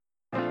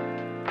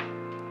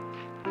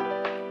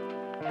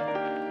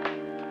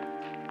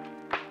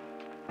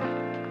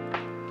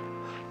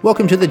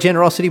Welcome to the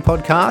Generosity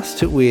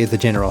Podcast with the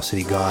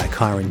Generosity Guy,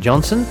 Kyron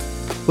Johnson,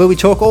 where we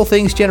talk all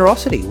things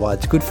generosity, why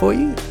it's good for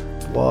you,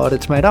 what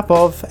it's made up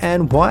of,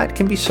 and why it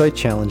can be so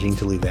challenging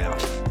to live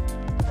out.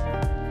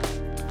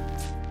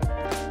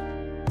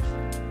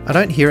 I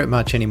don't hear it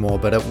much anymore,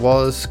 but it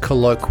was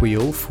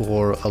colloquial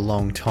for a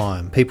long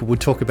time. People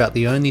would talk about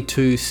the only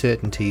two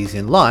certainties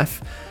in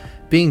life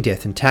being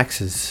death and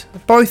taxes,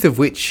 both of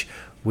which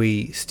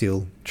we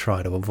still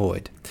try to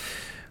avoid.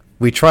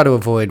 We try to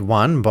avoid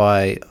one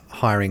by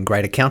hiring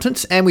great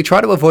accountants, and we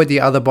try to avoid the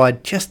other by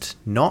just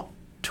not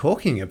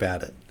talking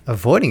about it,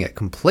 avoiding it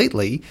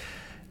completely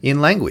in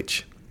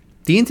language.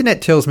 The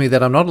internet tells me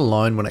that I'm not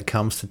alone when it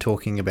comes to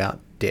talking about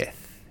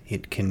death.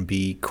 It can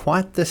be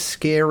quite the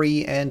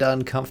scary and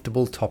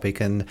uncomfortable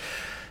topic and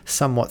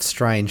somewhat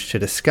strange to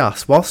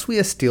discuss whilst we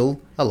are still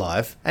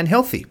alive and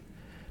healthy.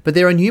 But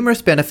there are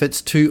numerous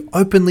benefits to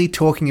openly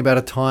talking about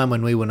a time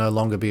when we will no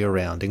longer be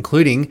around,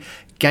 including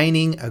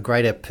gaining a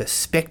greater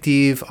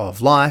perspective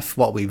of life,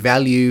 what we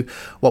value,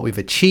 what we've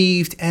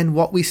achieved, and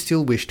what we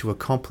still wish to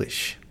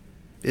accomplish.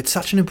 It's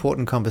such an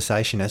important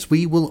conversation as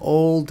we will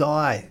all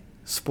die.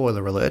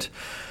 Spoiler alert.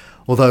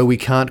 Although we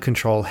can't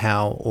control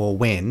how or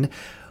when,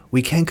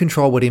 we can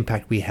control what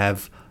impact we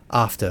have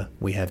after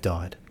we have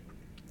died.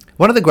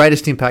 One of the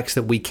greatest impacts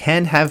that we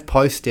can have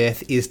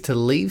post-death is to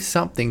leave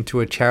something to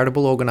a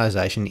charitable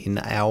organisation in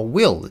our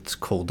will. It's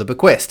called the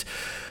bequest.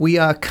 We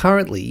are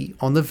currently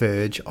on the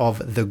verge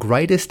of the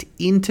greatest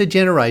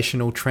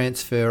intergenerational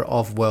transfer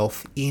of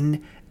wealth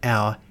in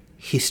our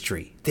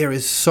history. There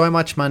is so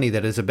much money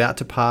that is about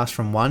to pass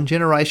from one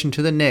generation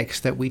to the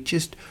next that we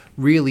just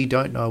really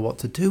don't know what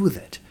to do with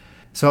it.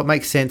 So it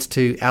makes sense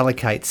to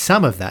allocate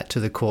some of that to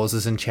the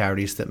causes and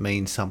charities that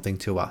mean something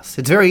to us.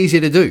 It's very easy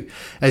to do.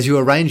 As you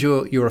arrange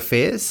your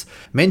affairs,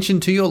 mention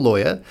to your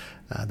lawyer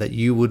that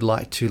you would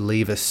like to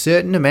leave a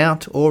certain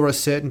amount or a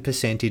certain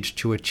percentage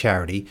to a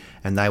charity,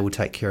 and they will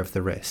take care of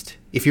the rest.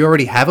 If you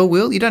already have a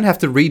will, you don't have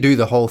to redo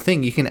the whole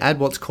thing. You can add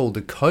what's called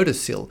a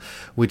codicil,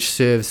 which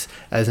serves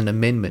as an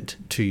amendment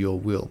to your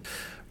will,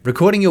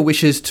 recording your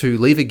wishes to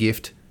leave a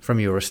gift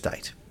from your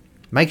estate.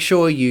 Make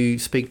sure you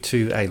speak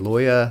to a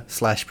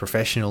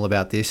lawyer/professional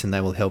about this and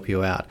they will help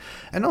you out.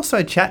 And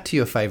also chat to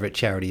your favourite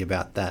charity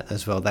about that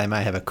as well. They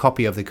may have a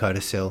copy of the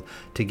codicil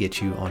to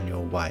get you on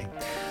your way.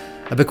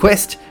 A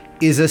bequest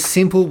is a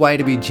simple way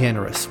to be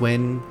generous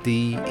when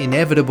the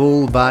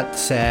inevitable but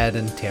sad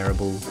and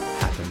terrible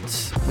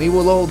happens. We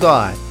will all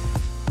die,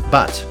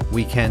 but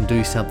we can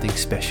do something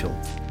special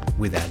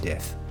with our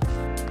death.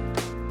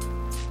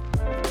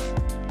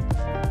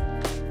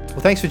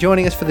 Well, thanks for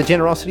joining us for the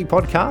Generosity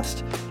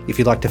Podcast. If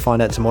you'd like to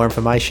find out some more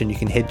information, you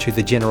can head to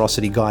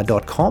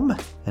thegenerosityguy.com,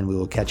 and we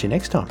will catch you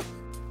next time.